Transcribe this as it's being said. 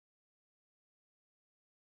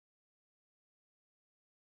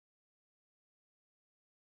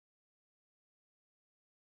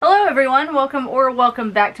everyone,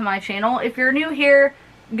 welcome back to my channel. If you're new here,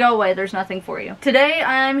 go away, there's nothing for you. Today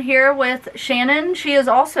I'm here with Shannon. She is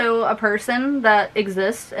also a person that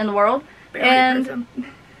exists in the world. And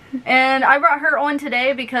I brought her on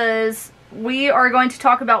today because we are going to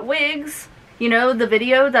talk about wigs. You know, the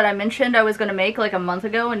video that I mentioned I was going to make like a month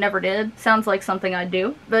ago and never did. Sounds like something I'd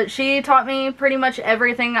do. But she taught me pretty much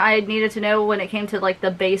everything I needed to know when it came to like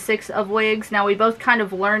the basics of wigs. Now we both kind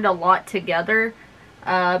of learned a lot together.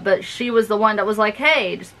 But she was the one that was like,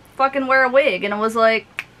 hey, just fucking wear a wig. And I was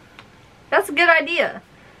like, that's a good idea.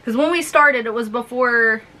 Because when we started, it was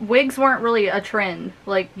before, wigs weren't really a trend.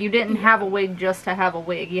 Like, you didn't have a wig just to have a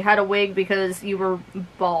wig. You had a wig because you were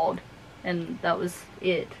bald. And that was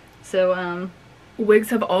it. So, wigs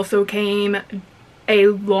have also came a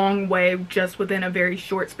long way just within a very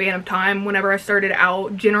short span of time. Whenever I started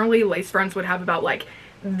out, generally lace fronts would have about like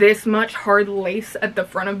this much hard lace at the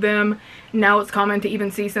front of them. Now it's common to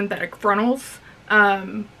even see synthetic frontals.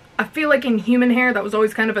 I feel like in human hair that was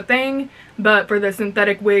always kind of a thing, but for the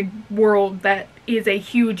synthetic wig world that is a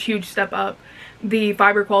huge step up. The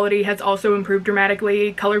fiber quality has also improved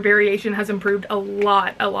dramatically. Color variation has improved a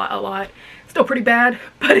lot. Still pretty bad,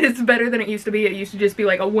 but it's better than it used to be. It used to just be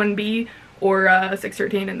like a 1B or a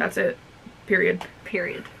 613 and that's it. Period.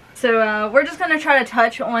 So we're just going to try to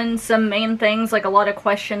touch on some main things, like a lot of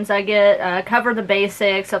questions I get, cover the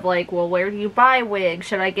basics of like, well, where do you buy wigs?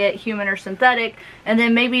 Should I get human or synthetic? And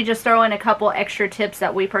then maybe just throw in a couple extra tips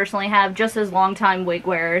that we personally have just as long-time wig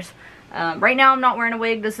wearers. Right now I'm not wearing a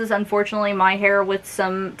wig. This is unfortunately my hair with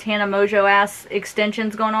some Tana Mojo ass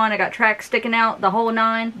extensions going on. I got tracks sticking out, the whole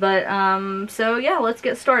nine. But so yeah, let's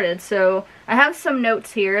get started. So I have some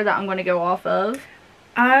notes here that I'm going to go off of.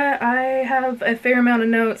 I have a fair amount of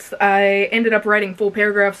notes. I ended up writing full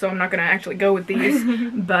paragraphs, so I'm not going to actually go with these,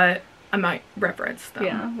 but I might reference them.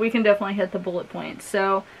 Yeah, we can definitely hit the bullet points.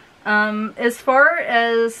 So as far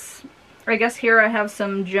as, I guess here I have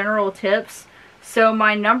some general tips. So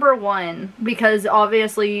my number one, because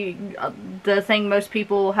obviously the thing most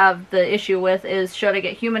people have the issue with is, should I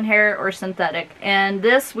get human hair or synthetic? And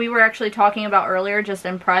this we were actually talking about earlier just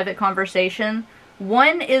in private conversation.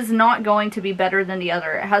 One is not going to be better than the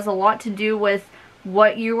other. It has a lot to do with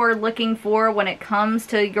what you are looking for when it comes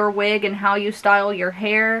to your wig and how you style your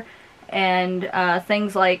hair, and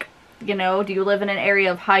things like, you know, do you live in an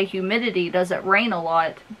area of high humidity? Does it rain a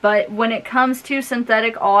lot? But when it comes to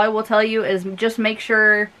synthetic, all I will tell you is just make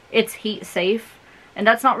sure it's heat safe. And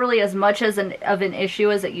that's not really as much as of an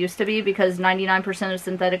issue as it used to be, because 99% of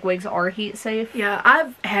synthetic wigs are heat safe. Yeah,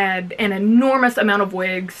 I've had an enormous amount of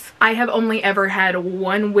wigs. I have only ever had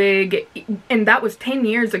one wig, and that was 10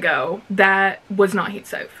 years ago, that was not heat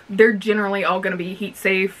safe. They're generally all going to be heat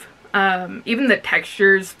safe. Even the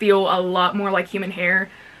textures feel a lot more like human hair.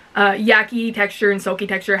 Yaki texture and silky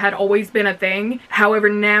texture had always been a thing. However,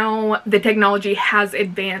 now the technology has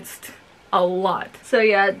advanced a lot. So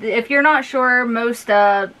yeah, if you're not sure, most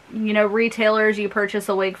you know, retailers you purchase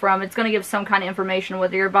a wig from, it's going to give some kind of information,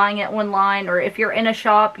 whether you're buying it online or if you're in a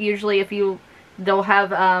shop. Usually they'll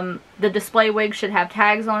have the display wigs should have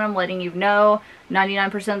tags on them letting you know.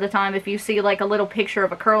 99% of the time, if you see like a little picture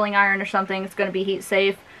of a curling iron or something, it's going to be heat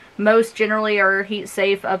safe. Most generally are heat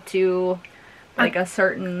safe up to like a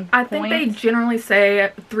certain I think they generally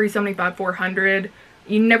say 375, 400.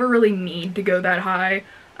 You never really need to go that high.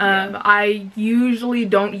 I usually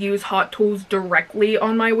don't use hot tools directly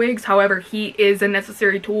on my wigs. However, heat is a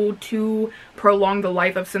necessary tool to prolong the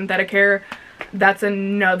life of synthetic hair. That's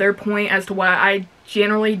another point as to why I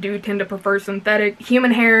generally do tend to prefer synthetic.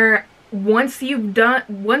 Human hair, once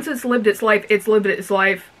it's lived its life, it's lived its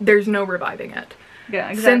life. There's no reviving it. Yeah,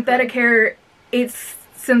 exactly. Synthetic hair, it's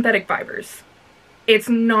synthetic fibers. It's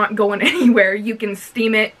not going anywhere. You can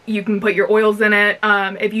steam it. You can put your oils in it.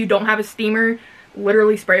 If you don't have a steamer,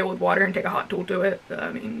 literally spray it with water and take a hot tool to it.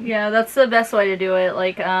 I mean, yeah, that's the best way to do it.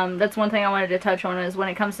 Like, that's one thing I wanted to touch on, is when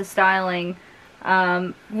it comes to styling,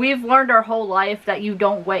 we've learned our whole life that you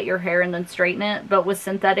don't wet your hair and then straighten it, but with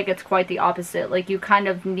synthetic it's quite the opposite. Like, you kind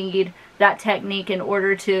of need that technique in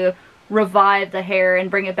order to revive the hair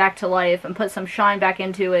and bring it back to life and put some shine back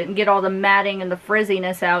into it and get all the matting and the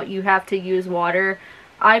frizziness out. You have to use water.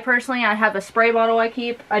 I personally have a spray bottle I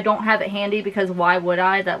keep. I don't have it handy because why would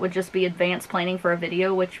I? That would just be advanced planning for a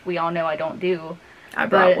video, which we all know I don't do. I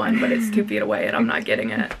brought one, but it's 2 feet away and I'm not getting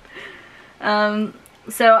it.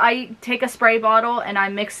 So I take a spray bottle and I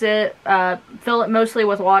mix it, fill it mostly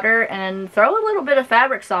with water, and throw a little bit of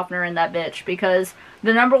fabric softener in that bitch, because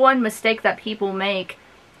the number one mistake that people make,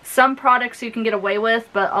 some products you can get away with,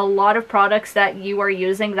 but a lot of products that you are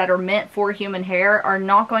using that are meant for human hair are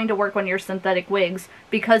not going to work on your synthetic wigs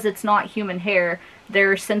because it's not human hair.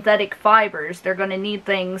 They're synthetic fibers. They're going to need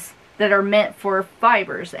things that are meant for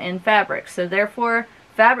fibers and fabrics. So therefore,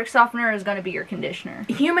 fabric softener is going to be your conditioner.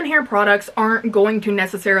 Human hair products aren't going to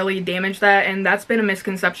necessarily damage that, and that's been a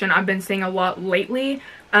misconception I've been seeing a lot lately.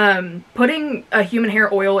 Putting a human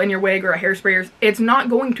hair oil in your wig or a hairspray, it's not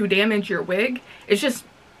going to damage your wig. It's just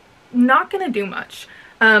not going to do much.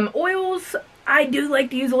 Oils, I do like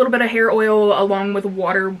to use a little bit of hair oil along with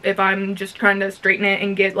water if I'm just trying to straighten it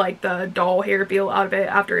and get like the doll hair feel out of it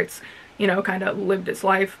after it's, you know, kind of lived its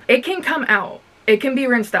life. It can come out. It can be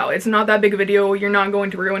rinsed out. It's not that big of a deal. You're not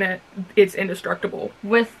going to ruin it. It's indestructible.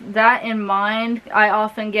 With that in mind, I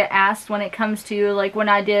often get asked when it comes to, like, when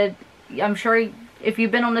I did, I'm sure if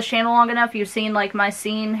you've been on this channel long enough, you've seen, like, my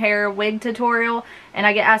scene hair wig tutorial, and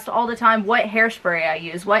I get asked all the time what hairspray I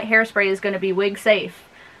use. What hairspray is going to be wig safe?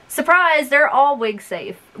 Surprise, they're all wig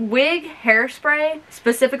safe. Wig hairspray,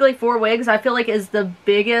 specifically for wigs, I feel like is the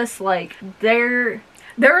biggest, like, there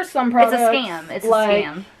are some products. It's a scam. It's like, a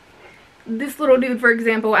scam. This little dude, for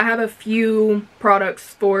example, I have a few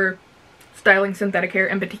products for styling synthetic hair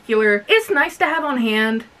in particular. It's nice to have on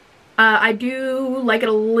hand. I do like it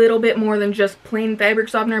a little bit more than just plain fabric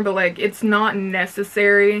softener, but like it's not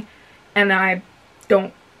necessary, and I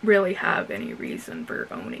don't really have any reason for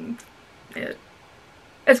owning it.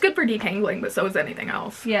 It's good for detangling, but so is anything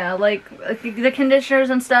else. Yeah, like the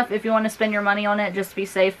conditioners and stuff, if you want to spend your money on it, just to be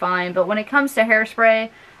safe, fine. But when it comes to hairspray,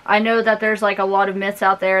 I know that there's like a lot of myths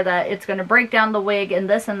out there that it's going to break down the wig and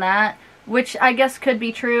this and that, which I guess could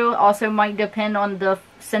be true. Also might depend on the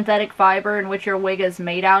synthetic fiber in which your wig is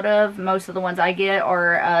made out of. Most of the ones I get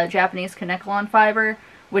are Japanese Kanekalon fiber,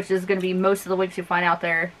 which is going to be most of the wigs you find out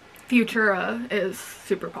there. Futura is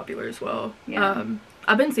super popular as well. Yeah.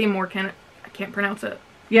 I've been seeing more I can't pronounce it.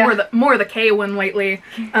 Yeah. More the K one lately.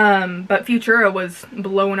 But Futura was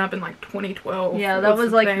blowing up in like 2012. Yeah, that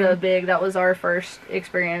was like that was our first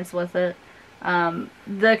experience with it. The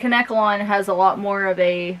Kanekalon has a lot more of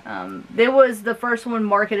a, it was the first one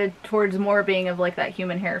marketed towards more being of like that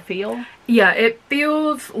human hair feel. Yeah, it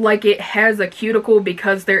feels like it has a cuticle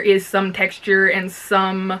because there is some texture and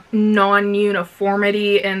some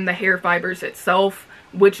non-uniformity in the hair fibers itself,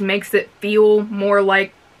 which makes it feel more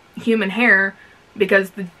like human hair,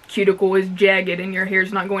 because the cuticle is jagged and your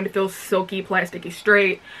hair's not going to feel silky, plasticky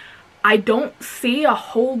straight. I don't see a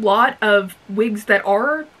whole lot of wigs that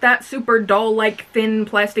are that super doll-like, thin,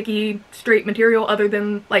 plasticky, straight material other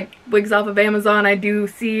than, like, wigs off of Amazon. I do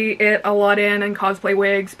see it a lot in, and cosplay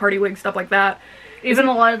wigs, party wigs, stuff like that. Even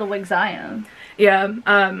a lot of the wigs I own. Yeah,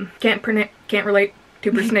 can't relate.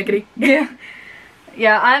 Too persnickety. Yeah.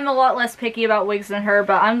 Yeah, I'm a lot less picky about wigs than her,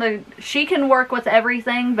 but she can work with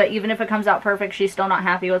everything, but even if it comes out perfect, she's still not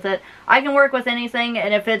happy with it. I can work with anything,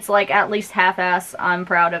 and if it's like at least half-ass, I'm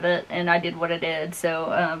proud of it, and I did what I did.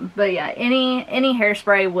 So, but yeah, any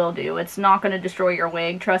hairspray will do. It's not going to destroy your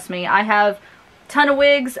wig, trust me. I have a ton of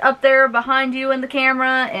wigs up there behind you in the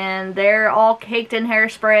camera, and they're all caked in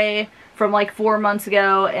hairspray from like 4 months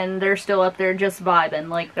ago, and they're still up there just vibing,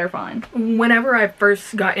 like they're fine. Whenever I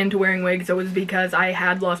first got into wearing wigs, it was because I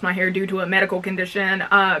had lost my hair due to a medical condition.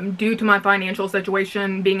 Due to my financial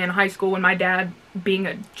situation, being in high school and my dad being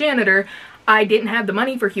a janitor, I didn't have the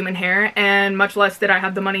money for human hair, and much less did I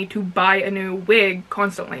have the money to buy a new wig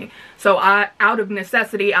constantly. So out of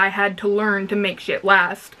necessity, I had to learn to make shit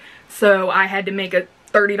last. So I had to make a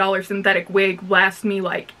 $30 synthetic wig last me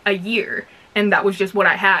like a year. And that was just what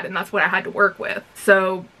I had, and that's what I had to work with.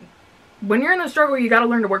 So, when you're in a struggle, you gotta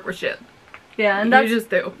learn to work with shit. Yeah, and you just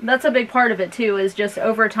do. That's a big part of it, too, is just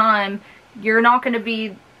over time, you're not going to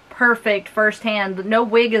be perfect firsthand. No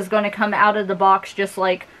wig is going to come out of the box just,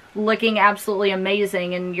 like, looking absolutely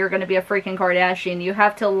amazing, and you're going to be a freaking Kardashian. You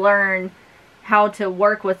have to learn how to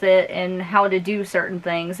work with it and how to do certain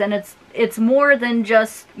things, and it's more than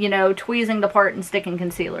just, you know, tweezing the part and sticking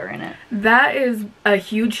concealer in it. That is a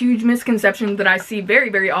huge misconception that I see very,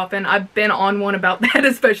 very often. I've been on one about that,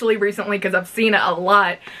 especially recently, because I've seen it a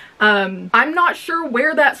lot. I'm not sure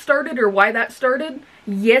where that started or why that started.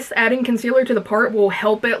 Yes, adding concealer to the part will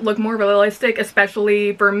help it look more realistic,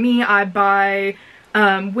 especially for me. I buy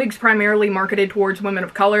wigs primarily marketed towards women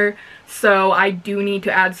of color, so I do need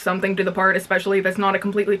to add something to the part, especially if it's not a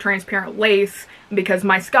completely transparent lace, because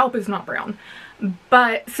my scalp is not brown.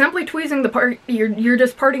 But simply tweezing the part, you're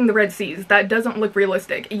just parting the Red Seas. That doesn't look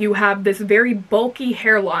realistic. You have this very bulky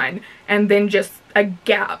hairline and then just a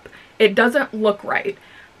gap. It doesn't look right.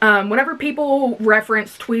 Whenever people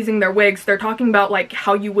reference tweezing their wigs, they're talking about like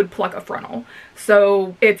how you would pluck a frontal.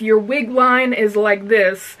 So if your wig line is like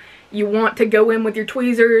this, You want to go in with your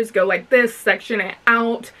tweezers, go like this, section it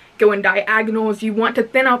out, go in diagonals. You want to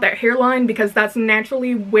thin out that hairline because that's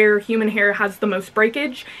naturally where human hair has the most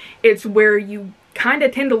breakage. It's where you kind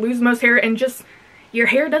of tend to lose most hair, and just your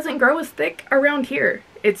hair doesn't grow as thick around here.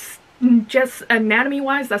 It's just anatomy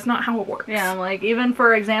wise, that's not how it works. Yeah, like even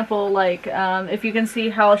for example, like if you can see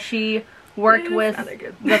how she worked with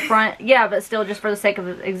the front, yeah, but still just for the sake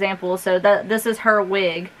of example, so that this is her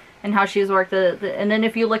wig and how she's worked and then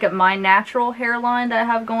if you look at my natural hairline that I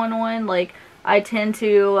have going on, like I tend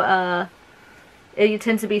to it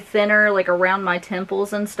tends to be thinner like around my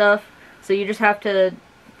temples and stuff, so you just have to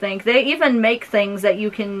think. They even make things that you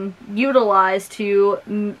can utilize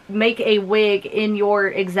to make a wig in your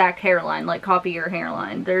exact hairline, like copy your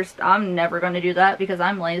hairline. I'm never going to do that because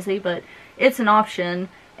I'm lazy, but it's an option.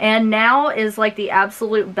 And now is like the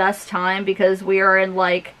absolute best time because we are in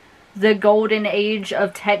like the golden age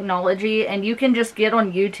of technology, and you can just get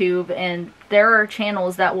on YouTube and there are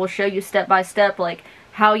channels that will show you step by step like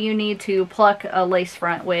how you need to pluck a lace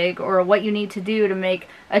front wig or what you need to do to make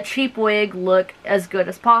a cheap wig look as good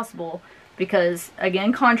as possible. Because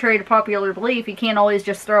again, contrary to popular belief, you can't always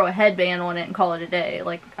just throw a headband on it and call it a day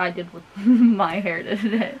like I did with my hair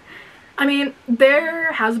today. I mean,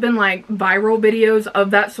 there has been like viral videos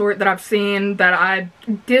of that sort that I've seen that I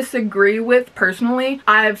disagree with personally.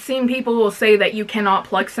 I've seen people say that you cannot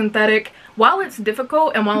pluck synthetic. While it's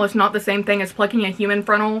difficult and while it's not the same thing as plucking a human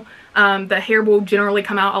frontal, the hair will generally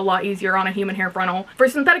come out a lot easier on a human hair frontal. For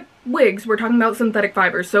synthetic wigs, we're talking about synthetic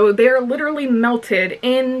fibers, so they're literally melted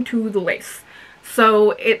into the lace.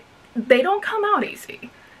 So they don't come out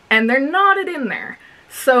easy, and they're knotted in there.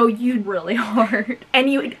 So you really hard.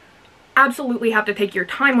 And you absolutely have to take your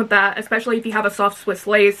time with that, especially if you have a soft Swiss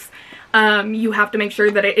lace. You have to make sure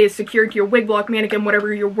that it is secured to your wig block, mannequin,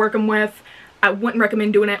 whatever you're working with. I wouldn't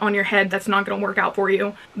recommend doing it on your head. That's not going to work out for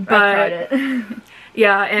you. But I tried it.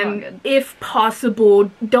 yeah, and if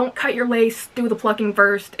possible, don't cut your lace. Do the plucking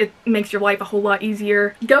first. It makes your life a whole lot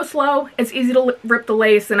easier. Go slow. It's easy to rip the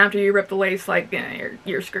lace, and after you rip the lace, like, yeah,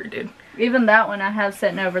 you're screwed, dude. Even that one I have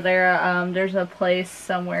sitting over there, there's a place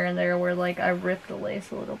somewhere in there where, like, I ripped the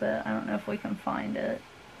lace a little bit. I don't know if we can find it.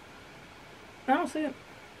 I don't see it.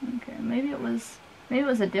 Okay, maybe it was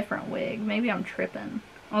a different wig. Maybe I'm tripping.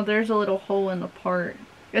 Oh, there's a little hole in the part.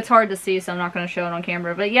 It's hard to see, so I'm not going to show it on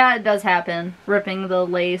camera. But yeah, it does happen, ripping the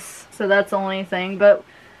lace. So that's the only thing. But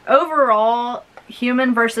overall,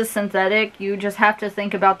 human versus synthetic, you just have to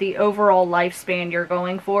think about the overall lifespan you're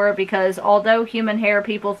going for. Because although human hair,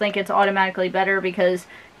 people think it's automatically better because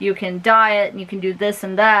you can dye it and you can do this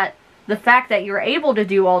and that, the fact that you're able to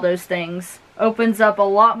do all those things opens up a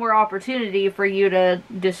lot more opportunity for you to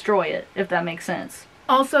destroy it, if that makes sense.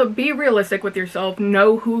 Also, be realistic with yourself.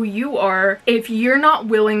 Know who you are. If you're not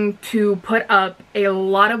willing to put up a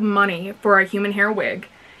lot of money for a human hair wig,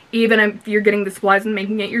 even if you're getting the supplies and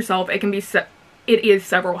making it yourself, it is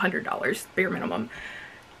several $100s, bare minimum.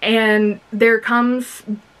 And there comes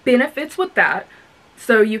benefits with that.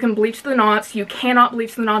 So you can bleach the knots. You cannot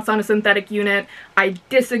bleach the knots on a synthetic unit. I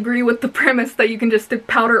disagree with the premise that you can just stick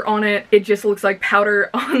powder on it. It just looks like powder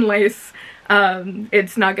on lace.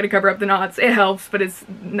 It's not going to cover up the knots. It helps, but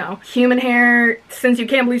no. Human hair, since you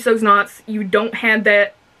can't bleach those knots, you don't have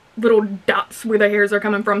that little dots where the hairs are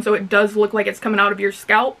coming from, so it does look like it's coming out of your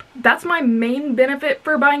scalp. That's my main benefit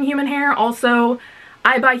for buying human hair. Also,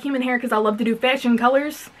 I buy human hair because I love to do fashion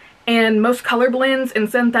colors, and most color blends in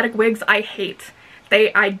synthetic wigs I hate.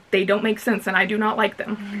 They don't make sense, and I do not like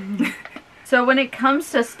them. So when it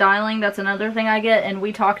comes to styling, that's another thing I get, and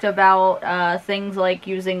we talked about things like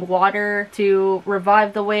using water to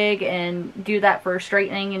revive the wig and do that for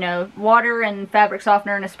straightening. You know, water and fabric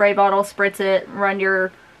softener in a spray bottle, spritz it, run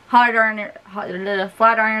your flat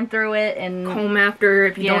iron through it, and comb after.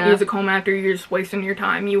 If you don't use a comb after, you're just wasting your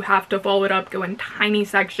time. You have to follow it up, go in tiny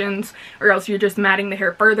sections, or else you're just matting the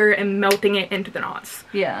hair further and melting it into the knots.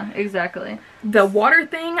 Yeah, exactly. The water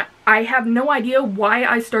thing, I have no idea why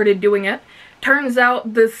I started doing it. Turns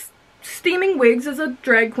out this steaming wigs is a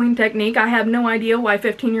drag queen technique. I have no idea why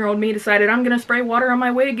 15-year-old me decided I'm going to spray water on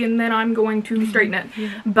my wig and then I'm going to straighten it.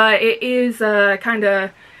 Yeah. But it is a kind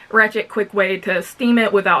of ratchet quick way to steam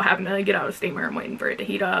it without having to get out a steamer and waiting for it to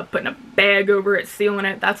heat up, putting a bag over it, sealing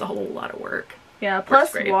it. That's a whole lot of work. Yeah,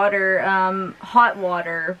 plus water, hot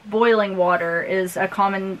water, boiling water is a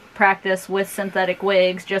common practice with synthetic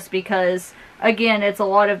wigs just because, again, it's a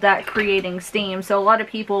lot of that creating steam. So a lot of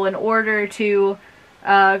people, in order to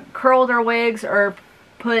curl their wigs or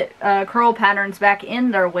put curl patterns back in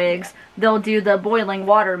their wigs, they'll do the boiling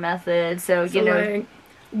water method. So you know, like,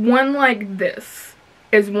 one like this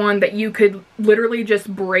is one that you could literally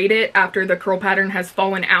just braid it after the curl pattern has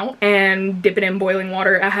fallen out and dip it in boiling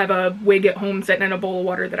water. I have a wig at home sitting in a bowl of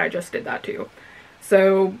water that I just did that to.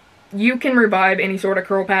 So you can revive any sort of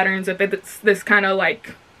curl patterns. If it's this kind of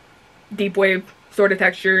like deep wave sort of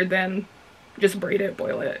texture, then just braid it,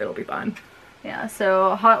 boil it, it'll be fine. Yeah,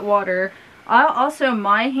 so hot water. Also,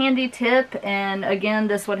 my handy tip, and again,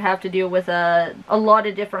 this would have to do with a lot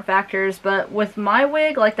of different factors, but with my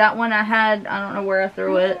wig, like that one I had, I don't know where I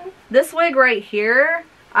threw it. This wig right here,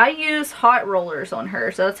 I use hot rollers on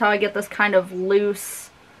her, so that's how I get this kind of loose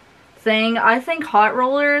thing. I think hot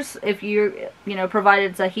rollers, if you know,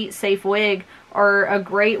 provided it's a heat safe wig, are a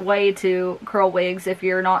great way to curl wigs if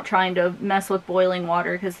you're not trying to mess with boiling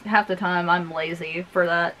water, because half the time I'm lazy for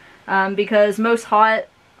that. Because most hot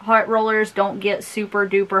rollers don't get super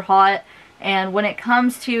duper hot, and when it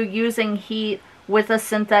comes to using heat with a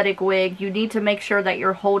synthetic wig, you need to make sure that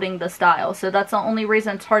you're holding the style. So that's the only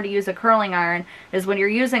reason it's hard to use a curling iron, is when you're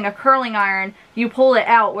using a curling iron, you pull it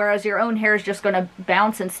out, whereas your own hair is just going to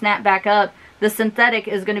bounce and snap back up. The synthetic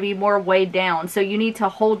is going to be more weighed down, so you need to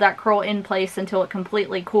hold that curl in place until it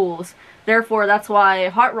completely cools. Therefore, that's why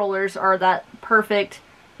hot rollers are that perfect,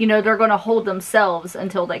 you know, they're going to hold themselves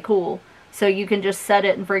until they cool. So you can just set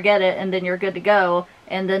it and forget it, and then you're good to go.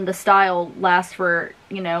 And then the style lasts for,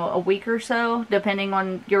 you know, a week or so, depending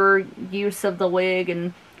on your use of the wig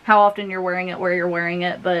and how often you're wearing it, where you're wearing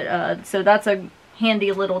it. But so that's a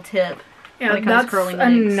handy little tip. Yeah, that's curling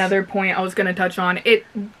wigs. Another point I was going to touch on.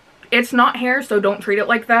 It's not hair, so don't treat it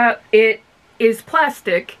like that. It is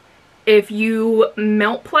plastic. If you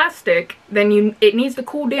melt plastic, then it needs to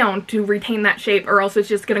cool down to retain that shape, or else it's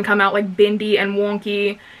just going to come out like bendy and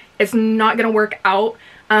wonky. It's not going to work out.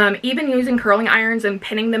 Even using curling irons and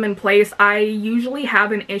pinning them in place, I usually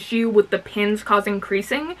have an issue with the pins causing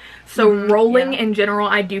creasing. So rolling in general,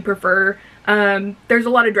 I do prefer. There's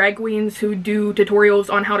a lot of drag queens who do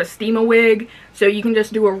tutorials on how to steam a wig. So you can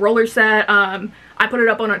just do a roller set. I put it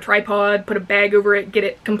up on a tripod, put a bag over it, get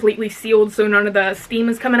it completely sealed so none of the steam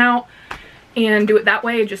is coming out, and do it that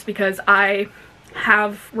way, just because I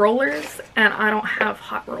have rollers and I don't have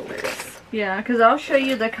hot rollers. Yeah, because I'll show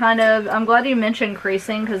you the kind of, I'm glad you mentioned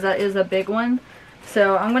creasing, because that is a big one.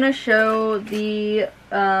 So I'm going to show the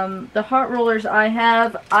hot rollers I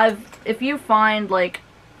have. If you find like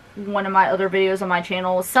one of my other videos on my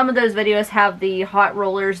channel, some of those videos have the hot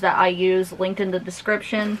rollers that I use linked in the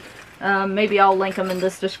description. Maybe I'll link them in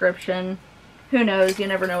this description. Who knows, you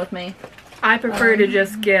never know with me. I prefer to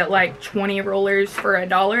just get like 20 rollers for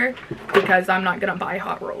 $1, because I'm not going to buy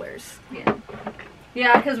hot rollers. Yeah.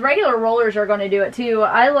 Yeah, because regular rollers are going to do it too.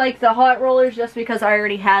 I like the hot rollers just because I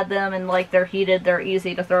already had them, and like they're heated, they're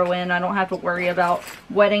easy to throw in. I don't have to worry about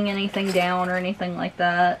wetting anything down or anything like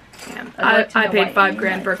that. Yeah. I paid $5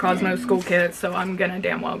 grand for a Cosmo school kit, so I'm gonna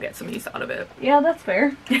damn well get some use out of it. Yeah, that's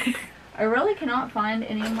fair. I really cannot find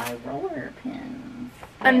any of my roller pins.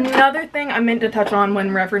 Another thing I meant to touch on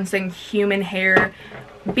when referencing human hair,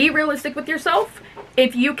 be realistic with yourself.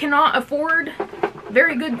 If you cannot afford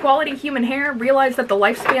very good quality human hair, realize that the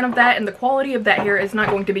lifespan of that and the quality of that hair is not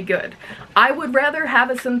going to be good. I would rather have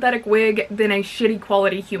a synthetic wig than a shitty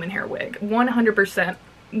quality human hair wig. 100%.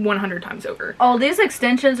 100 times over. Oh, these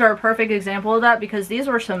extensions are a perfect example of that, because these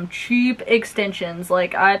were some cheap extensions.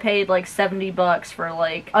 Like, I paid like 70 bucks for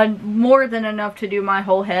like more than enough to do my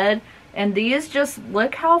whole head. And these just,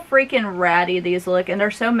 look how freaking ratty these look. And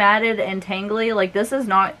they're so matted and tangly. Like, this is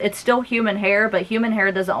not, it's still human hair, but human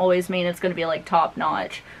hair doesn't always mean it's going to be like top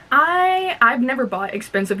notch. I've never bought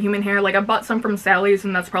expensive human hair. Like, I bought some from Sally's,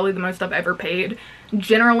 and that's probably the most I've ever paid.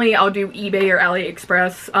 Generally, I'll do eBay or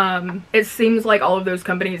AliExpress. It seems like all of those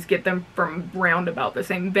companies get them from round about the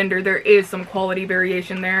same vendor. There is some quality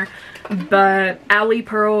variation there, but Ali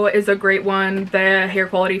Pearl is a great one. The hair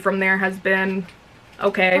quality from there has been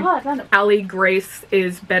okay. Oh, I found it. Ali Grace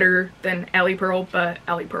is better than Ali Pearl, but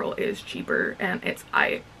Ali Pearl is cheaper, and it's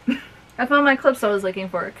I found my clips I was looking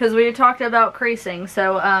for, because we talked about creasing.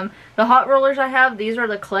 So the hot rollers I have, these are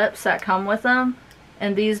the clips that come with them,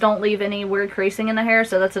 and these don't leave any weird creasing in the hair,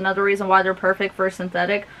 so that's another reason why they're perfect for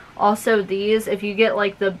synthetic. Also, these, if you get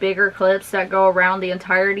like the bigger clips that go around the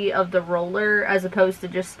entirety of the roller as opposed to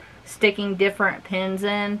just sticking different pins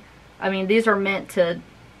in, I mean, these are meant to,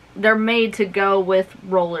 they're made to go with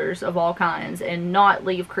rollers of all kinds and not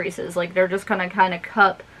leave creases. Like, they're just gonna kind of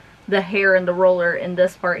cup the hair in the roller in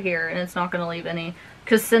this part here, and it's not going to leave any,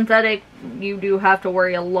 because synthetic, you do have to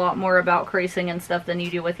worry a lot more about creasing and stuff than you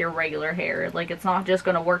do with your regular hair. Like, it's not just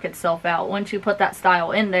going to work itself out. Once you put that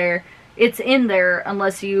style in there, it's in there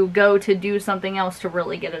unless you go to do something else to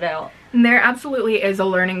really get it out. There absolutely is a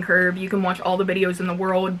learning curve. You can watch all the videos in the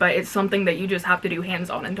world, but it's something that you just have to do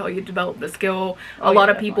hands-on until you develop the skill. A lot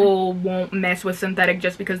of people won't mess with synthetic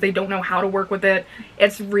just because they don't know how to work with it.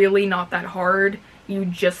 It's really not that hard. You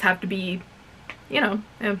just have to be, you know,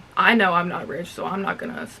 I know I'm not rich, so I'm not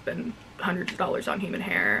gonna spend hundreds of dollars on human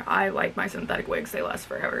hair. I like my synthetic wigs. They last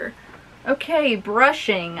forever. Okay,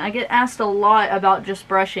 brushing. I get asked a lot about just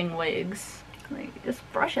brushing wigs. Like, just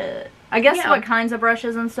brush it. I guess what kinds of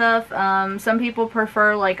brushes and stuff. Some people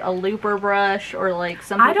prefer like a looper brush, or like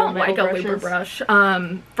some people I don't like a looper brush.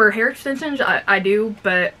 For hair extensions, I do,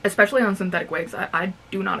 but especially on synthetic wigs, I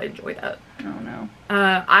do not enjoy that. Oh no.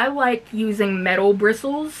 I like using metal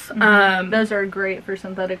bristles. Those are great for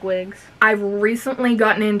synthetic wigs. I've recently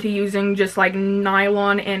gotten into using just like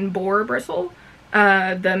nylon and boar bristle.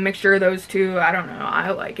 The mixture of those two, I don't know,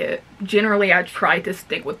 I like it. Generally, I try to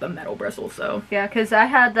stick with the metal bristle, so. Yeah, because I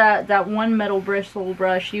had that one metal bristle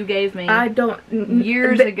brush you gave me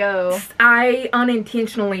years ago. I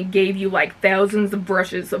unintentionally gave you like thousands of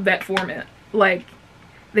brushes of that format. Like,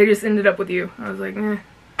 they just ended up with you. I was like, eh.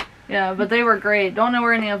 Yeah, but they were great. Don't know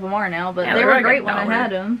where any of them are now, but they were great when I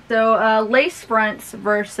had them. So, lace fronts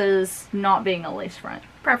versus not being a lace front.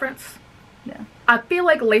 Preference. Yeah. I feel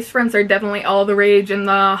like lace fronts are definitely all the rage and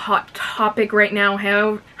the hot topic right now.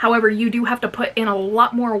 However, you do have to put in a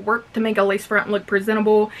lot more work to make a lace front look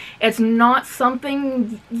presentable. It's not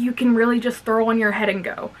something you can really just throw on your head and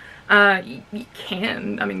go. You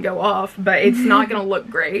can, I mean, go off, but it's not going to look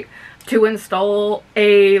great. To install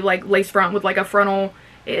a like lace front with like a frontal,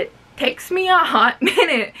 it takes me a hot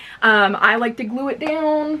minute. I like to glue it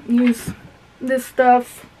down, use this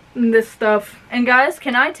stuff. And guys,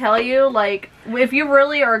 can I tell you, like, if you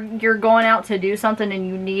really you're going out to do something and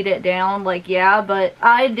you need it down, like, yeah, but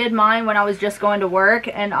I did mine when I was just going to work,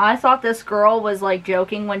 and I thought this girl was like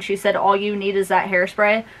joking when she said all you need is that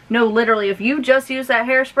hairspray. No, literally, if you just use that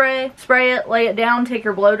hairspray, spray it, lay it down, take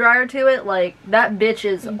your blow dryer to it, like, that bitch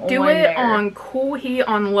is on Do it there. on cool heat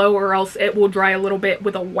on low, or else it will dry a little bit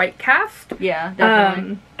with a white cast. Yeah,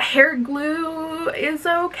 definitely. Hair glue is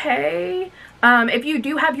okay. If you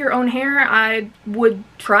do have your own hair, I would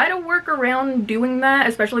try to work around doing that,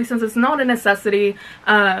 especially since it's not a necessity.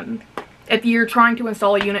 If you're trying to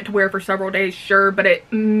install a unit to wear for several days, sure, but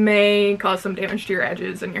it may cause some damage to your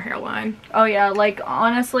edges and your hairline. Oh yeah, like,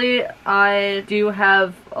 honestly, I do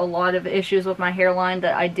have a lot of issues with my hairline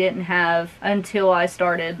that I didn't have until I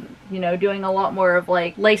started, you know, doing a lot more of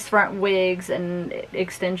like lace front wigs and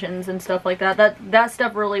extensions and stuff like that. That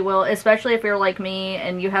stuff really will, especially if you're like me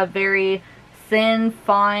and you have very thin,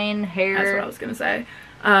 fine hair. That's what I was gonna say.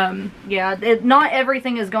 Yeah, not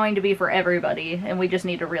everything is going to be for everybody, and we just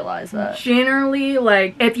need to realize that. Generally,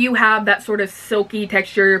 like, if you have that sort of silky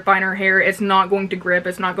texture, finer hair, it's not going to grip,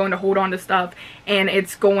 it's not going to hold on to stuff, and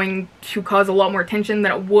it's going to cause a lot more tension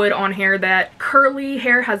than it would on hair that curly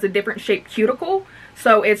hair has a different shaped cuticle,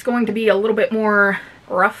 so it's going to be a little bit more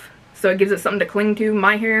rough, so it gives it something to cling to.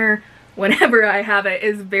 My hair, whenever I have it,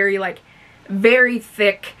 is very, like, very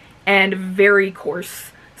thick and very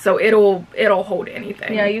coarse, so it'll hold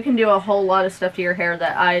anything. Yeah, you can do a whole lot of stuff to your hair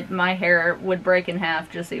that my hair would break in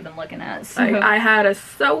half just even looking at. So. I had a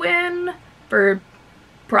sew-in for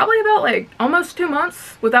probably about like almost 2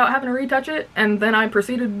 months without having to retouch it, and then I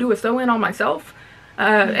proceeded to do a sew-in on myself.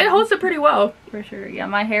 It holds it pretty well. For sure. Yeah,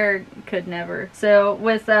 my hair could never. So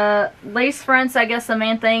with lace fronts, I guess the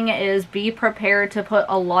main thing is be prepared to put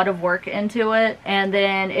a lot of work into it. And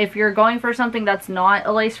then if you're going for something that's not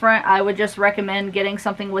a lace front, I would just recommend getting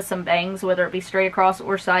something with some bangs, whether it be straight across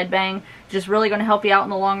or side bang. Just really going to help you out in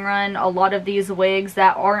the long run. A lot of these wigs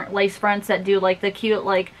that aren't lace fronts, that do like the cute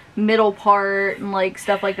like middle part and like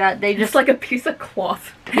stuff like that, they just like a piece of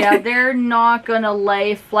cloth. Yeah, they're not gonna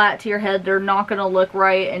lay flat to your head, they're not gonna look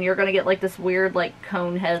right, and you're gonna get like this weird like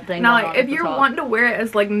cone head thing. Now, like, if you're wanting to wear it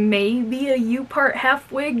as like maybe a U-part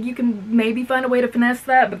half wig, you can maybe find a way to finesse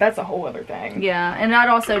that, but that's a whole other thing. Yeah, and that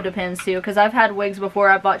also depends too, because I've had wigs before,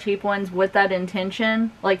 I bought cheap ones with that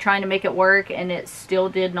intention, like trying to make it work, and it still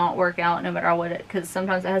did not work out no matter what because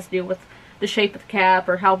sometimes it has to do with the shape of the cap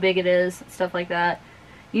or how big it is, stuff like that.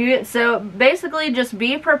 So basically just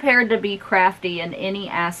be prepared to be crafty in any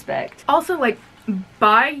aspect. Also, like,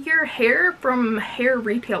 buy your hair from hair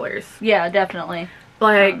retailers. Yeah, definitely.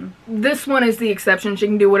 Like, this one is the exception. She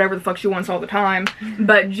can do whatever the fuck she wants all the time.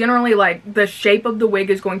 But generally, like, the shape of the wig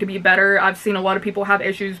is going to be better. I've seen a lot of people have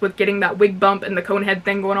issues with getting that wig bump and the cone head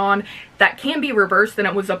thing going on. That can be reversed, and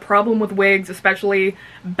it was a problem with wigs, especially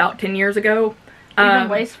about 10 years ago. Even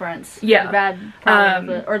lace fronts. Yeah. The bad part of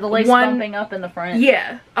it. Or the lace bumping up in the front.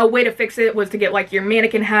 Yeah. A way to fix it was to get like your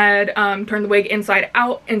mannequin head, turn the wig inside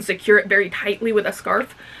out and secure it very tightly with a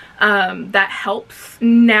scarf. That helps.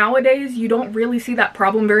 Nowadays, you don't really see that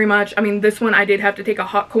problem very much. I mean, this one I did have to take a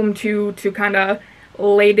hot comb to kind of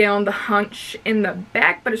lay down the hunch in the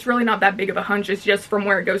back, but it's really not that big of a hunch. It's just from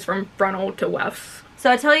where it goes from frontal to wefts. So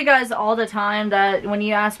I tell you guys all the time that when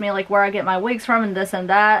you ask me like where I get my wigs from and this and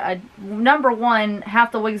that, number one,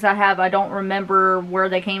 half the wigs I have, I don't remember where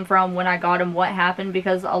they came from, when I got them, what happened,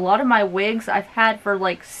 because a lot of my wigs I've had for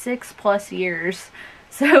like 6+ years.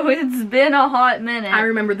 So it's been a hot minute. I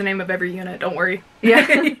remember the name of every unit, don't worry.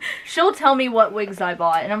 Yeah. She'll tell me what wigs I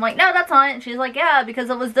bought. And I'm like, no, that's not it. And she's like, yeah, because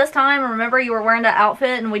it was this time. Remember you were wearing that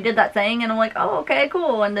outfit and we did that thing. And I'm like, oh, okay,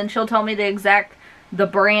 cool. And then she'll tell me the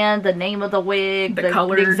brand, the name of the wig, the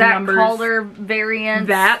color, the exact numbers, color variants.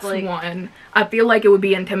 That's like, one. I feel like it would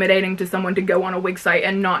be intimidating to someone to go on a wig site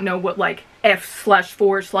and not know what like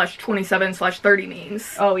F/4/27/30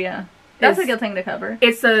 means. Oh, yeah. That's a good thing to cover.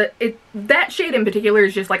 That shade in particular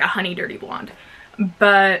is just like a honey dirty blonde.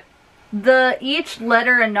 But each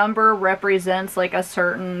letter and number represents like a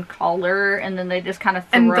certain color, and then they just kind of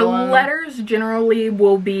throw and the them. Letters generally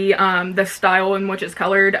will be the style in which it's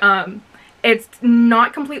colored. It's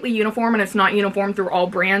not completely uniform, and it's not uniform through all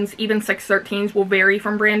brands. Even 613s will vary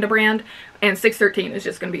from brand to brand, and 613 is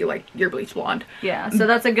just going to be like your bleach blonde. Yeah, so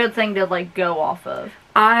that's a good thing to like go off of.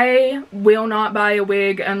 I will not buy a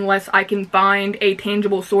wig unless I can find a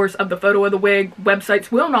tangible source of the photo of the wig.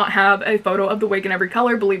 Websites will not have a photo of the wig in every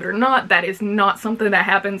color, believe it or not. That is not something that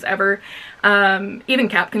happens ever. Even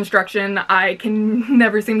cap construction, I can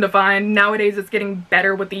never seem to find. Nowadays it's getting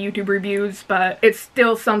better with the YouTube reviews, but it's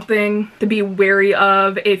still something to be wary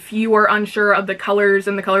of. If you are unsure of the colors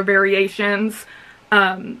and the color variations,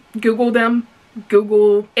 Google them.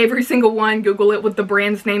 Google every single one, Google it with the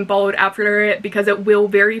brand's name followed after it, because it will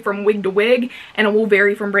vary from wig to wig and it will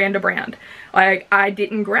vary from brand to brand. Like, I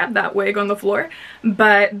didn't grab that wig on the floor,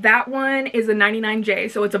 but that one is a 99J,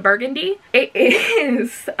 so it's a burgundy. It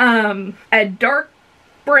is a dark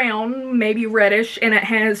brown, maybe reddish, and it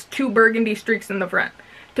has 2 burgundy streaks in the front.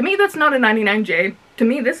 To me, that's not a 99J. To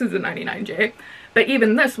me, this is a 99J, but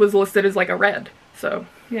even this was listed as like a red, so.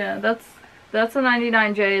 Yeah, that's a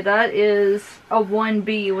 99J. That is a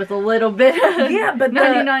 1B with a little bit of yeah, but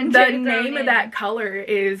 99J the name of that color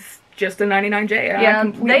is just a 99J.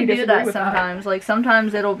 Yeah, they do that sometimes. Like,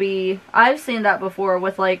 sometimes it'll be, I've seen that before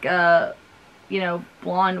with like, you know,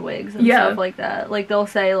 blonde wigs and stuff like that. Like, they'll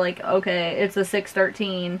say like, okay, it's a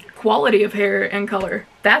 613. Quality of hair and color.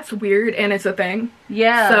 That's weird, and it's a thing.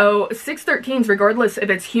 Yeah. So 613s, regardless if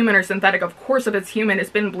it's human or synthetic, of course if it's human,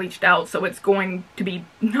 it's been bleached out, so it's going to be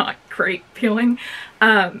not great feeling.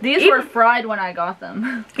 These were fried when I got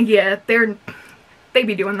them. Yeah, they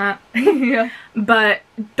be doing that. Yeah. But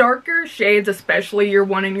darker shades, especially your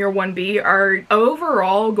 1 and your 1B, are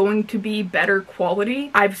overall going to be better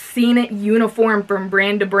quality. I've seen it uniform from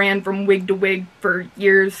brand to brand, from wig to wig for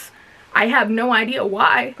years. I have no idea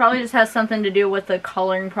why. Probably just has something to do with the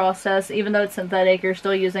coloring process. Even though it's synthetic, you're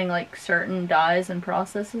still using like certain dyes and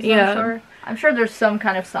processes. Yeah. I'm sure there's some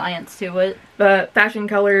kind of science to it. But fashion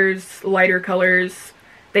colors, lighter colors,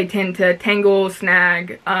 they tend to tangle,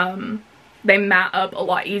 snag, they mat up a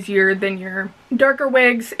lot easier than your darker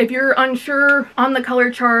wigs. If you're unsure on the color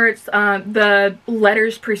charts, the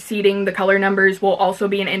letters preceding the color numbers will also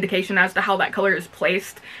be an indication as to how that color is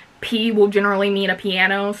placed. P will generally mean a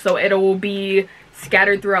piano, so it will be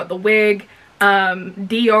scattered throughout the wig.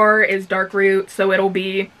 DR is dark root, so it'll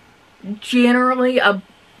be generally a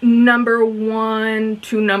number 1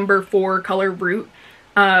 to number 4 color root,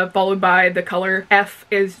 followed by the color. F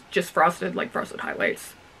is just frosted, like frosted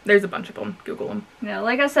highlights. There's a bunch of them. Google them. Yeah,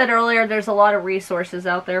 like I said earlier, there's a lot of resources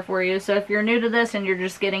out there for you. So if you're new to this and you're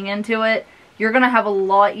just getting into it, you're going to have a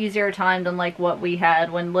lot easier time than like what we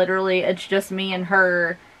had, when literally it's just me and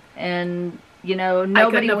her, and you know,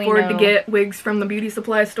 nobody we know. I couldn't afford to get wigs from the beauty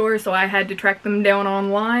supply store, so I had to track them down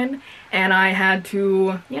online, and I had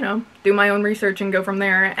to, you know, do my own research and go from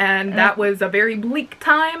there, and that was a very bleak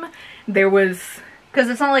time. There was... Because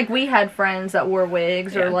it's not like we had friends that wore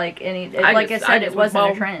wigs or like any... Like I said, it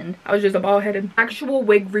wasn't a trend. I was just a bald-headed. Actual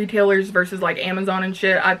wig retailers versus like Amazon and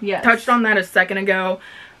shit. I touched on that a second ago.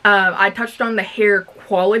 I touched on the hair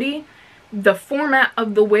quality. The format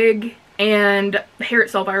of the wig and the hair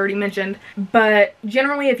itself I already mentioned. But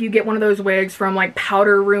generally, if you get one of those wigs from like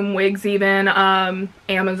Powder Room Wigs, even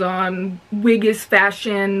Amazon, Wigs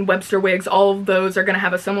Fashion, Webster Wigs, all of those are going to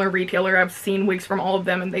have a similar retailer. I've seen wigs from all of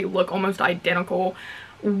them and they look almost identical.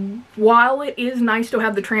 While it is nice to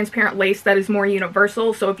have the transparent lace that is more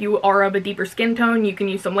universal, so if you are of a deeper skin tone, you can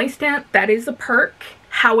use some lace tint. That is a perk.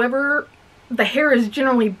 However, the hair is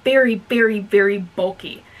generally very, very, very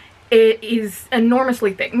bulky. It is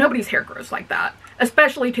enormously thick. Nobody's hair grows like that,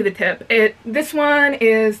 especially to the tip. This one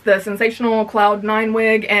is the Sensational Cloud 9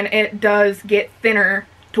 wig, and it does get thinner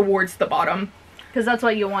towards the bottom. Because that's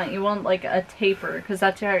what you want. You want like a taper, because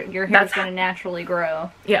that's how your hair is going to naturally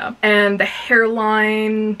grow. Yeah. And the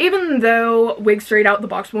hairline, even though Wigs straight out the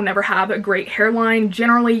box will never have a great hairline,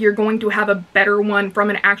 generally you're going to have a better one from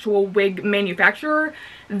an actual wig manufacturer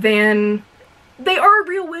than... They are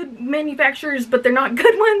real wig manufacturers, but they're not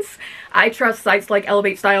good ones. I trust sites like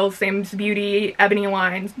Elevate Styles, Sam's Beauty, Ebony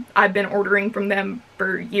Lines. I've been ordering from them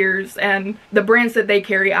for years, and the brands that they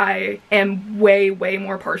carry I am way, way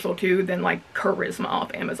more partial to than like Charisma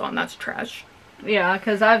off Amazon. That's trash. Yeah,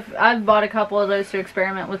 because I've bought a couple of those to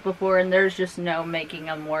experiment with before, and there's just no making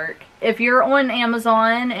them work. If you're on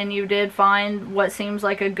Amazon and you did find what seems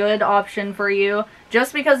like a good option for you,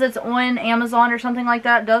 just because it's on Amazon or something like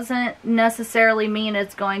that doesn't necessarily mean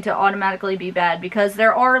it's going to automatically be bad, because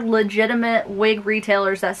there are legitimate wig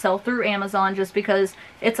retailers that sell through Amazon just because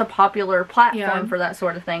it's a popular platform for that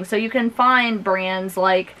sort of thing. So you can find brands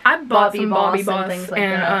like I've bought some Bobby Boss Boss and things like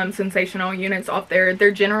and Sensational units off there.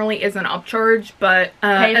 There generally is an upcharge, but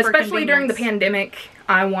especially during the pandemic,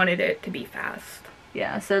 I wanted it to be fast.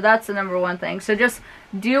 Yeah, so that's the number one thing. So just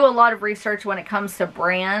do a lot of research when it comes to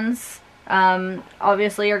brands.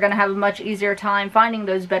 Obviously you're going to have a much easier time finding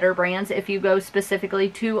those better brands if you go specifically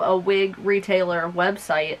to a wig retailer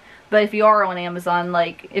website. But if you are on Amazon,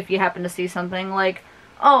 like if you happen to see something like,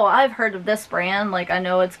 oh, I've heard of this brand, like I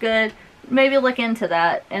know it's good, maybe look into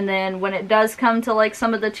that. And then when it does come to like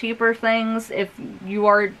some of the cheaper things, if you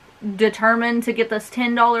are determined to get this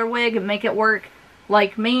 $10 wig and make it work,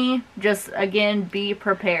 like me, just again be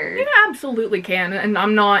prepared. You absolutely can, and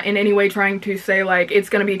I'm not in any way trying to say like it's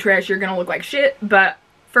gonna be trash, you're gonna look like shit, but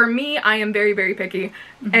for me, I am very, very picky,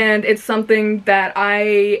 and it's something that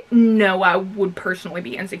I know I would personally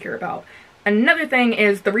be insecure about. Another thing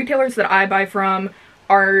is the retailers that I buy from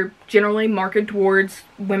are generally marketed towards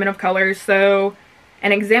women of color, so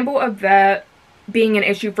an example of that being an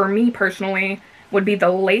issue for me personally would be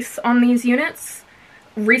the lace on these units.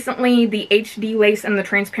 Recently, the HD lace and the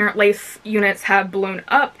transparent lace units have blown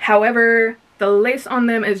up. However, the lace on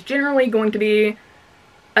them is generally going to be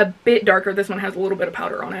a bit darker. This one has a little bit of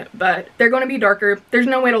powder on it, but they're going to be darker. There's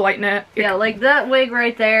no way to lighten it. Yeah, like that wig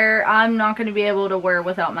right there, I'm not going to be able to wear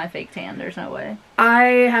without my fake tan. There's no way. I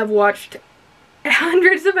have watched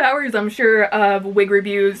hundreds of hours, I'm sure, of wig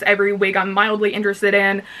reviews. Every wig I'm mildly interested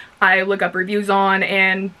in, I look up reviews on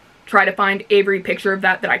and try to find every picture of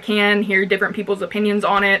that I can, hear different people's opinions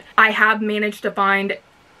on it. I have managed to find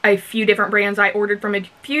a few different brands. I ordered from a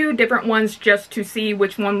few different ones just to see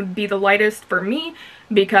which one would be the lightest for me,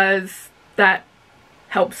 because that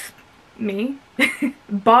helps me.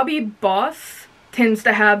 Bobby Boss tends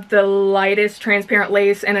to have the lightest transparent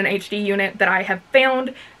lace in an HD unit that I have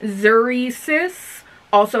found. Zuri Sis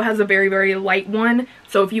also has a very, very light one.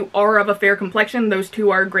 So if you are of a fair complexion, those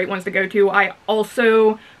two are great ones to go to. I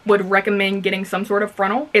also would recommend getting some sort of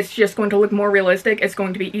frontal. It's just going to look more realistic. It's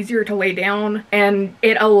going to be easier to lay down, and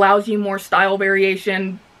it allows you more style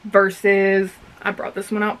variation versus, I brought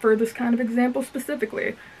this one out for this kind of example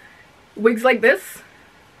specifically. Wigs like this,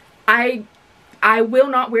 I will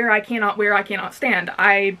not wear, I cannot stand.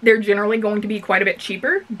 They're generally going to be quite a bit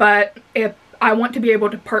cheaper, but if I want to be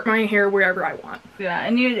able to part my hair wherever I want. Yeah,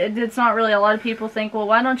 and it's not really, a lot of people think, well,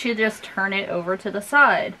 why don't you just turn it over to the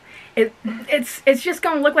side? It's just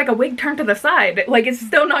gonna look like a wig turned to the side. Like, it's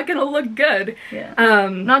still not gonna look good. Yeah.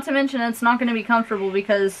 Not to mention it's not gonna be comfortable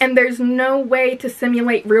because... And there's no way to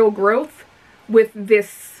simulate real growth with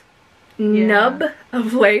this nub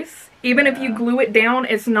of lace. Even if you glue it down,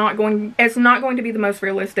 it's not going to be the most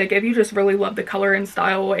realistic. If you just really love the color and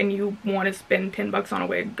style and you want to spend 10 bucks on a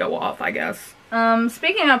wig, go off, I guess.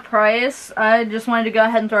 Speaking of price, I just wanted to go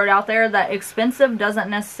ahead and throw it out there that expensive doesn't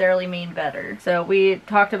necessarily mean better. So we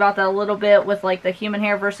talked about that a little bit with like the human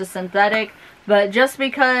hair versus synthetic, but just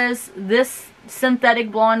because this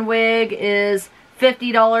synthetic blonde wig is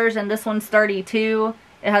 $50 and this one's $32,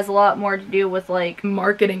 it has a lot more to do with like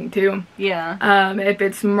marketing too. Yeah. If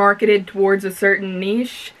it's marketed towards a certain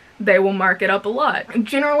niche, they will mark it up a lot.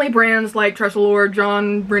 Generally brands like Tressalore,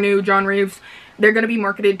 John Renew, John Reeves, they're going to be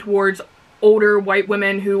marketed towards older white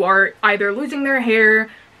women who are either losing their hair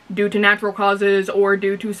due to natural causes or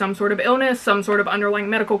due to some sort of illness, some sort of underlying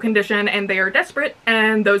medical condition, and they are desperate,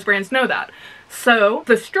 and those brands know that. So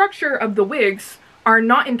the structure of the wigs are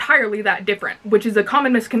not entirely that different, which is a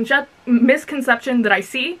common misconception that I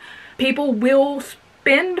see. People will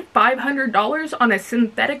spend $500 on a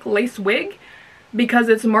synthetic lace wig because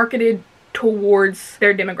it's marketed towards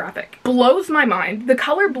their demographic. Blows my mind. The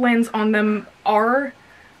color blends on them are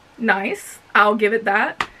nice, I'll give it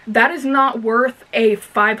that. That is not worth a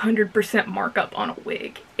 500% markup on a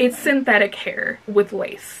wig. It's synthetic hair with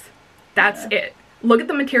lace. That's it. Look at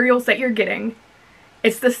the materials that you're getting.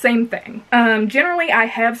 It's the same thing. Generally, I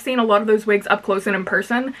have seen a lot of those wigs up close and in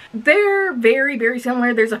person. They're very, very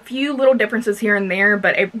similar. There's a few little differences here and there,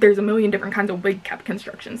 but there's a million different kinds of wig cap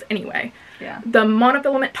constructions anyway. Yeah. The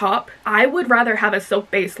monofilament top, I would rather have a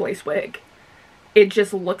silk-based lace wig. It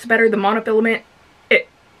just looks better. The monofilament, it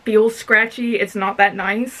feels scratchy. It's not that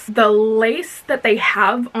nice. The lace that they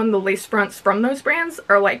have on the lace fronts from those brands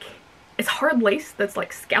are like, it's hard lace that's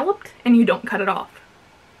like scalloped and you don't cut it off.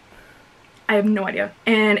 I have no idea.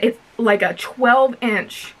 And it's like a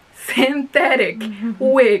 12-inch synthetic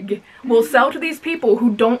wig will sell to these people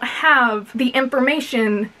who don't have the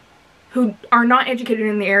information, who are not educated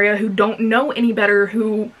in the area, who don't know any better,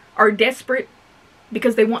 who are desperate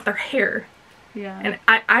because they want their hair. Yeah. And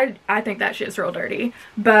I think that shit's real dirty.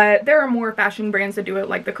 But there are more fashion brands that do it,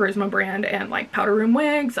 like the Charisma brand and like Powder Room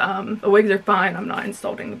Wigs. The wigs are fine. I'm not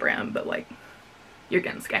insulting the brand, but like, you're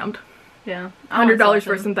getting scammed. Yeah. $100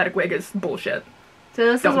 for a synthetic wig is bullshit. So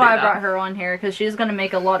this is why I brought her on here, because she's going to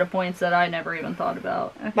make a lot of points that I never even thought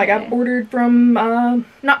about. Okay. Like, I've ordered from,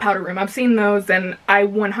 not Powder Room, I've seen those, and I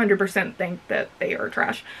 100% think that they are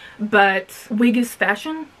trash. But Wig is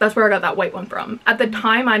Fashion, that's where I got that white one from. At the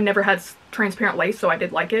time, I never had transparent lace, so I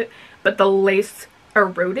did like it. But the lace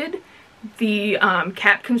eroded. The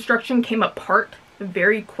cap construction came apart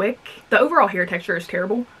very quick. The overall hair texture is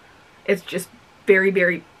terrible. It's just very,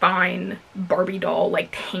 very fine Barbie doll,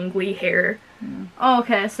 like, tangly hair. Oh,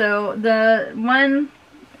 okay, so the one,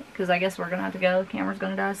 because I guess we're gonna have to go, the camera's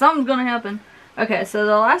gonna die, something's gonna happen. Okay, so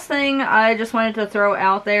the last thing I just wanted to throw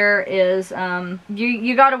out there is,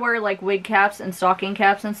 you gotta wear like wig caps and stocking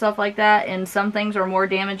caps and stuff like that, and some things are more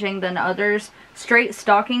damaging than others. Straight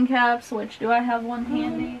stocking caps, which, do I have one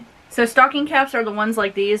handy? So stocking caps are the ones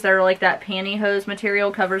like these that are like that pantyhose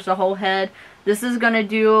material, covers the whole head. This is gonna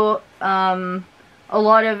do, a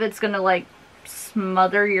lot of it's gonna like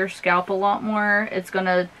smother your scalp a lot more.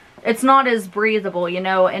 It's not as breathable, you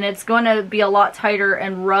know, and it's going to be a lot tighter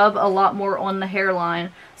and rub a lot more on the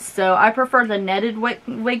hairline. So I prefer the netted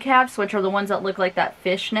wig caps, which are the ones that look like that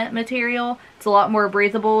fishnet material. It's a lot more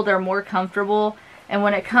breathable, they're more comfortable. And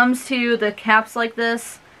when it comes to the caps like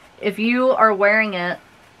this, if you are wearing it,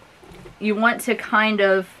 you want to kind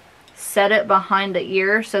of set it behind the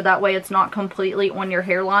ear so that way it's not completely on your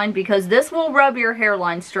hairline, because this will rub your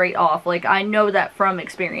hairline straight off. Like, I know that from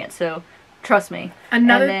experience, so trust me. And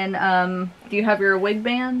then, do you have your wig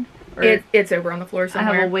band? It's over on the floor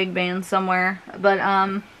somewhere. I have a wig band somewhere.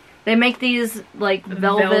 But, they make these, like,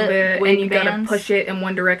 velvet wig and you bands. gotta push it in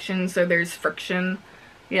one direction so there's friction.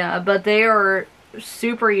 Yeah, but they are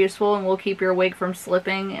super useful and will keep your wig from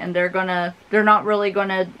slipping, and they're not really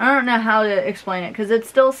gonna, I don't know how to explain it, because it's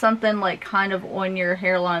still something like kind of on your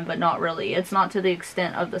hairline, but not really. It's not to the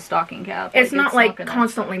extent of the stocking cap. It's not like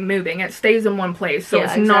constantly moving. It stays in one place, so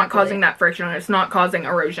it's not causing that friction. It's not causing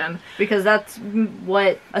erosion. Because that's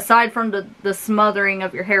what, aside from the smothering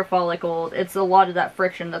of your hair follicle, it's a lot of that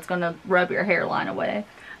friction that's gonna rub your hairline away.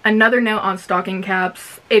 Another note on stocking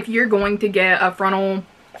caps, if you're going to get a frontal,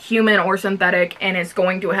 human or synthetic, and it's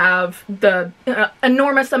going to have the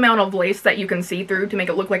enormous amount of lace that you can see through to make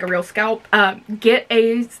it look like a real scalp, get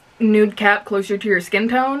a nude cap closer to your skin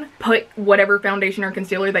tone. Put whatever foundation or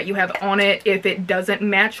concealer that you have on it if it doesn't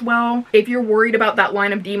match well. If you're worried about that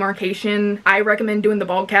line of demarcation, I recommend doing the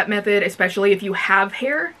bald cap method, especially if you have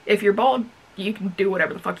hair. If you're bald, you can do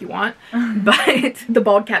whatever the fuck you want, but the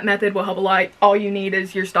bald cap method will help a lot. All you need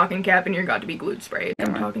is your stocking cap and your got to be glued sprayed.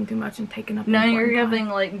 I'm talking too much and taking up. No, you're giving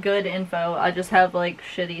like good info. I just have like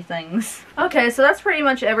shitty things. Okay, so that's pretty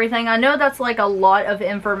much everything. I know that's like a lot of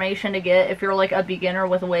information to get if you're like a beginner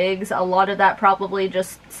with wigs. A lot of that probably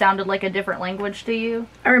just sounded like a different language to you.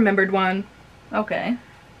 I remembered one. Okay.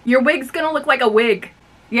 Your wig's gonna look like a wig.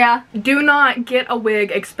 Yeah. Do not get a wig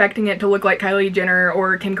expecting it to look like Kylie Jenner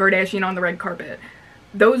or Kim Kardashian on the red carpet.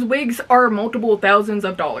 Those wigs are multiple thousands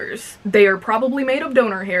of dollars. They are probably made of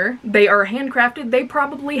donor hair. They are handcrafted. They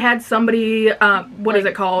probably had somebody, what is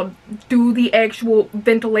it called, do the actual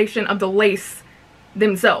ventilation of the lace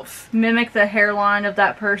themselves. Mimic the hairline of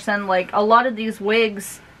that person. Like, a lot of these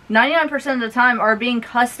wigs, 99% of the time, are being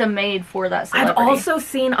custom made for that celebrity. I've also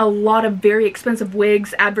seen a lot of very expensive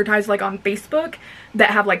wigs advertised, like, on Facebook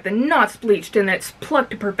that have, like, the knots bleached and it's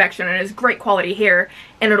plucked to perfection and it's great quality hair,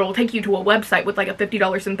 and it'll take you to a website with, like, a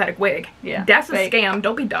 $50 synthetic wig. Yeah. That's fake. a scam.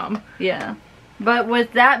 Don't be dumb. Yeah. But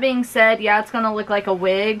with that being said, yeah, it's going to look like a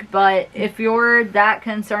wig, but if you're that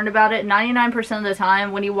concerned about it, 99% of the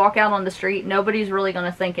time, when you walk out on the street, nobody's really going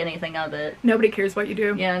to think anything of it. Nobody cares what you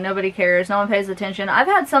do. Yeah, nobody cares. No one pays attention. I've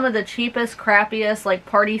had some of the cheapest, crappiest, like,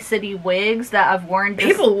 Party City wigs that I've worn. Just...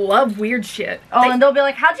 People love weird shit. Oh, and they'll be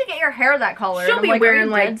like, how'd you get your hair that color? She'll I'm be like, wearing, are you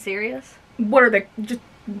like... dead serious? What are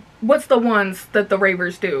what's the ones that the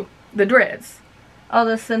ravers do? The dreads. Oh,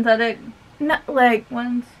 the synthetic... Not, like...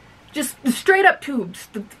 ones? Just straight up tubes.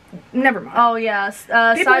 Never mind. Oh, yeah.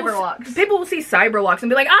 Cyberlocks. People will see Cyberlocks and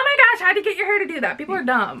be like, oh my gosh, how'd you get your hair to do that? People are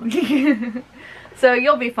dumb. So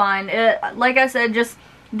you'll be fine. Like I said, just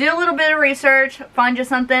do a little bit of research. Find you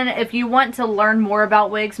something. If you want to learn more about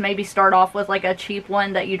wigs, maybe start off with like a cheap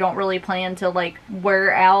one that you don't really plan to like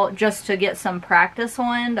wear out, just to get some practice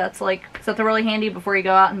on. That's like something really handy before you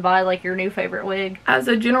go out and buy like your new favorite wig. As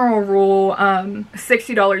a general rule,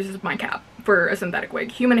 $60 is my cap for a synthetic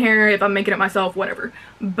wig. Human hair, if I'm making it myself, whatever.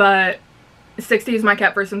 But 60 is my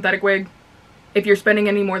cap for a synthetic wig. If you're spending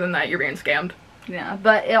any more than that, you're being scammed. Yeah,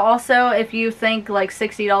 but also, if you think like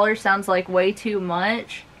 $60 sounds like way too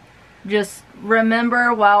much, just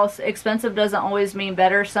remember, while expensive doesn't always mean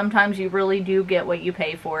better, sometimes you really do get what you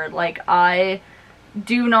pay for. Like, I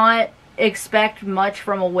do not expect much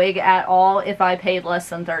from a wig at all if I paid less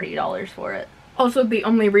than $30 for it. Also, the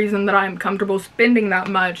only reason that I'm comfortable spending that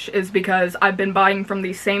much is because I've been buying from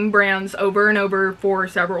these same brands over and over for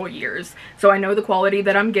several years. So I know the quality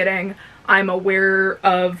that I'm getting. I'm aware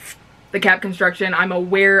of the cap construction. I'm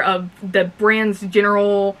aware of the brand's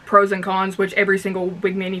general pros and cons, which every single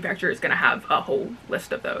wig manufacturer is going to have a whole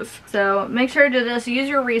list of those. So make sure to just use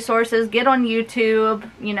your resources, get on YouTube,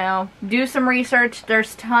 you know, do some research.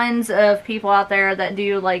 There's tons of people out there that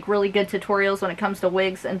do like really good tutorials when it comes to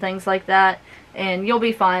wigs and things like that, and you'll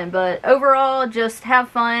be fine. But overall, just have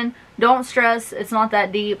fun, don't stress, it's not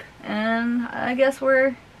that deep, and I guess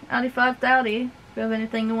we're outie 5 Do you have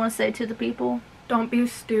anything you want to say to the people? Don't be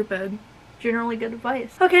stupid. Generally good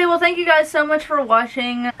advice. Okay, well, thank you guys so much for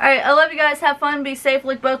watching. Alright, I love you guys. Have fun. Be safe.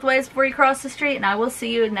 Look both ways before you cross the street. And I will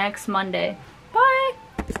see you next Monday. Bye!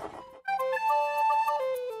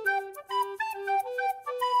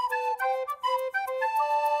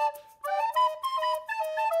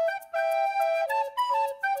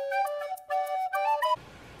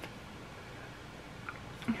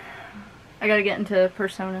 I gotta get into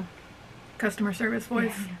persona. Customer service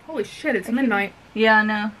voice. Yeah. Holy shit, it's midnight. Yeah, I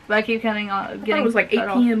know. But I keep getting it was like 8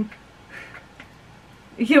 p.m.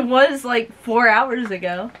 It was like 4 hours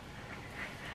ago.